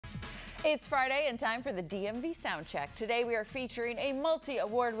It's Friday and time for the DMV Soundcheck. Today we are featuring a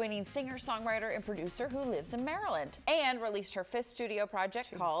multi-award-winning singer, songwriter, and producer who lives in Maryland and released her 5th studio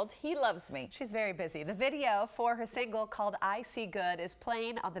project called He Loves Me. She's very busy. The video for her single called I See Good is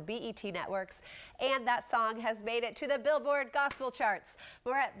playing on the BET networks, and that song has made it to the Billboard Gospel charts.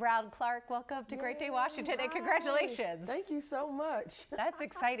 Maurette Brown Clark, welcome to Great Day Washington, and congratulations. Thank you so much. That's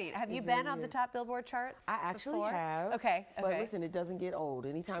exciting. Have you been on the top Billboard charts I actually before? have. Okay. But listen, it doesn't get old.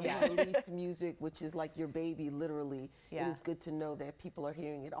 Anytime you release music, which is like your baby, literally, it is good to know that people are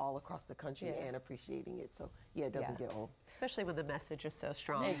hearing it all across the country and appreciating it. So, yeah, it doesn't get old. Especially when the message is so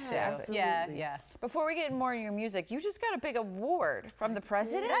strong. Absolutely. Yeah. Before we get more in your music, you just got a big award from the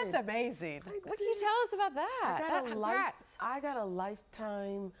president. That's amazing. What can you tell us about that? I got a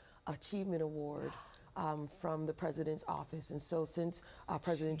Lifetime Achievement Award from the president's office. And so since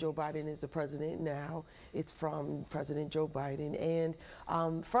President Joe Biden is the president now, it's from President Joe Biden.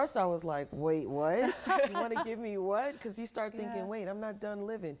 And first I was like, wait, what? You want to give me what? Because you start thinking, wait, I'm not done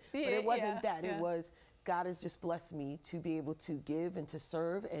living. But it wasn't that. It was, God has just blessed me to be able to give and to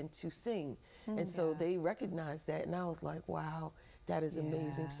serve and to sing. And so they recognized that, and I was like, wow, that is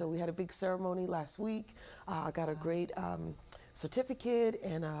amazing. So we had a big ceremony last week. I got a great certificate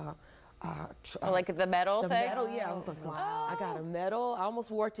and like the medal thing? The medal, yeah. I was like, I got a medal. I almost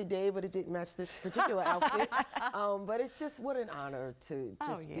wore it today, but it didn't match this particular outfit. But it's just what an honor to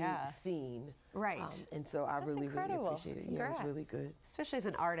just be seen. Right. And so I really appreciate it. Yeah, it's really good. Especially as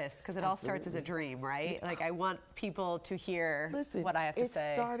an artist, because it all starts as a dream, right? Yeah. Like, I want people to hear what I have to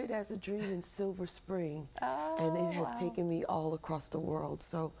say. It started as a dream in Silver Spring, and it has taken me all across the world.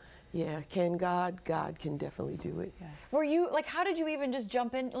 So, yeah, can God? God can definitely do it. Yeah. Were you, like, how did you even just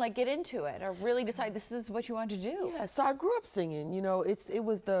jump in, like, get into it, or really decide this is what you wanted to do? Yeah, so I grew up singing. You know, it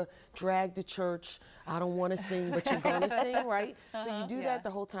was the drag to church. I don't want to sing, but you're going to sing, right? So you do that the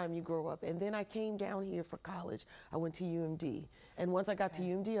whole time you grow up. And then I came down here for college. I went to UMD. And once I got to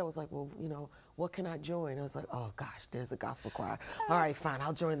UMD, I was like, well, you know, what can I join? I was like, oh gosh, there's a gospel choir. All right, fine,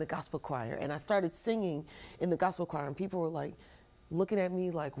 I'll join the gospel choir. And I started singing in the gospel choir, and people were like, looking at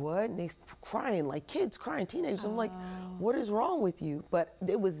me like, what? And they crying, like kids crying, teenagers. I'm like, what is wrong with you? But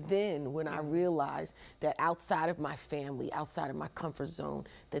it was then when I realized that outside of my family, outside of my comfort zone,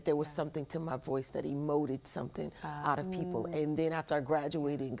 that there was something to my voice that emoted something out of people. And then after I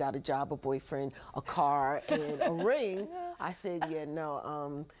graduated and got a job, a boyfriend, a car, and a ring, I said, yeah,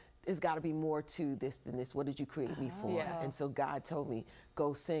 no, there's got to be more to this than this. What did you create me for? And so God told me,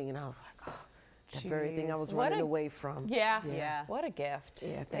 go sing. And I was like, oh. The very thing I was running away from. Yeah. What a gift.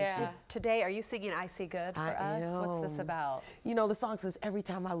 Yeah, thank you. Today, are you singing I See Good for us? Am. What's this about? You know, the song says, every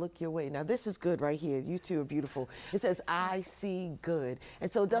time I look your way. Now, this is good right here. You two are beautiful. It says, I see good. And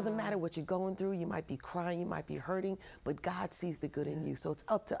so it doesn't matter what you're going through. You might be crying, you might be hurting, but God sees the good in you. So it's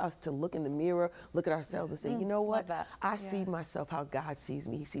up to us to look in the mirror, look at ourselves and say, you know what? I see myself how God sees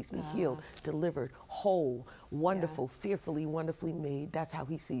me. He sees me healed, delivered, whole, wonderful, fearfully, wonderfully made. That's how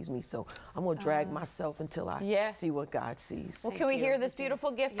he sees me. So I'm going to drag myself until I see what God sees. Well, can we hear this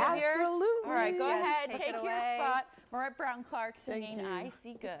beautiful gift of yours? Absolutely. All right, go ahead, take your away. spot. Maurette Brown Clark singing I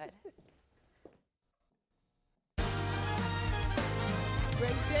See Good.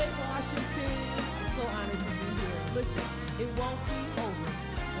 Great day, Washington. I'm so honored to be here. Listen, it won't be over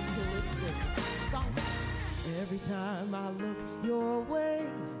until it's good. Song says, every time I look your way,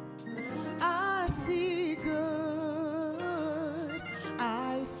 I see good.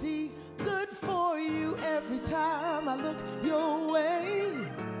 I see good for you. Every time I look your way,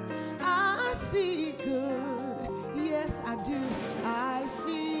 I see good. Yes, I do. I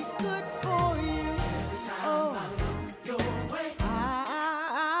see good for you. Every time I look your way,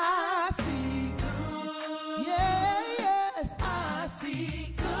 I see good. Yes, I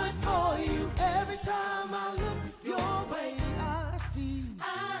see good for you. Every time I look your way, I see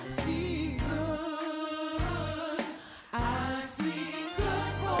good. I see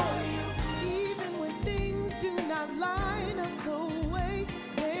good for you. Even when things do not line up the way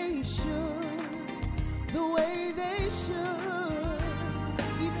they should, the way they should.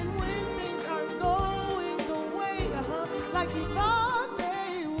 Even when things aren't going the way, like you thought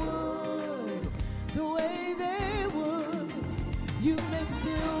they would, the way they would. You may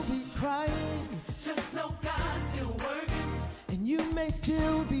still be crying, just know God's still working. and you may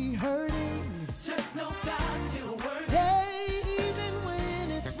still be hurting, Just know God's still working. hey, even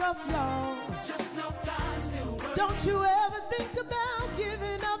when it's rough, y'all. Just know God's still working. Don't you ever think about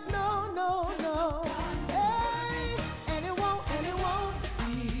giving up, no, no, no. Hey, and it won't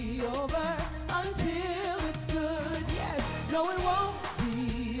be over until it's good. Yes, no, it won't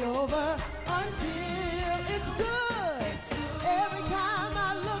be over until it's good. Every time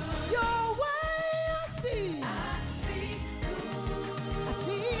I look your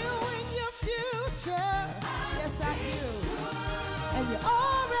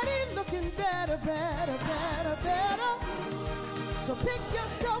So pick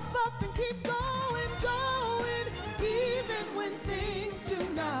yourself up and keep going, going, even when things do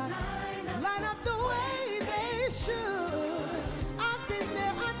not line up the way they should. I've been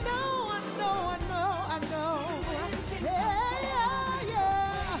there, I know, I know, I know, I know. Yeah, yeah,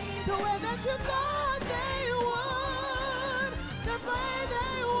 yeah. The way that you thought they would, the way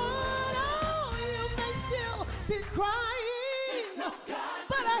they would. Oh, you may still be crying,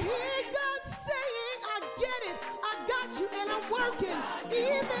 but I hear God saying, I get it, I got you, and I'm working,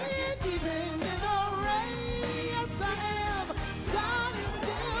 even in the rain. Yes, I am. God is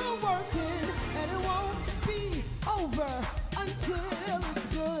still working, and it won't be over until it's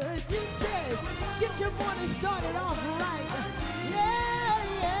good. You said, get your morning started off right. Yeah,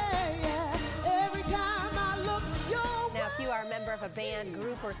 yeah, yeah. Every time I look your way. Now, if you are a member of a band,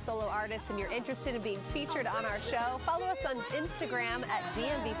 group, or solo artist and you're interested in being featured on our show, follow us on Instagram at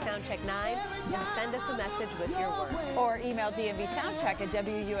DMV Soundcheck 9 and send us a message with your work. Or email DMVSoundcheck at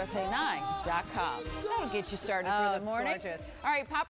WUSA9.com. That'll get you started for the it's morning. gorgeous. All right, pop.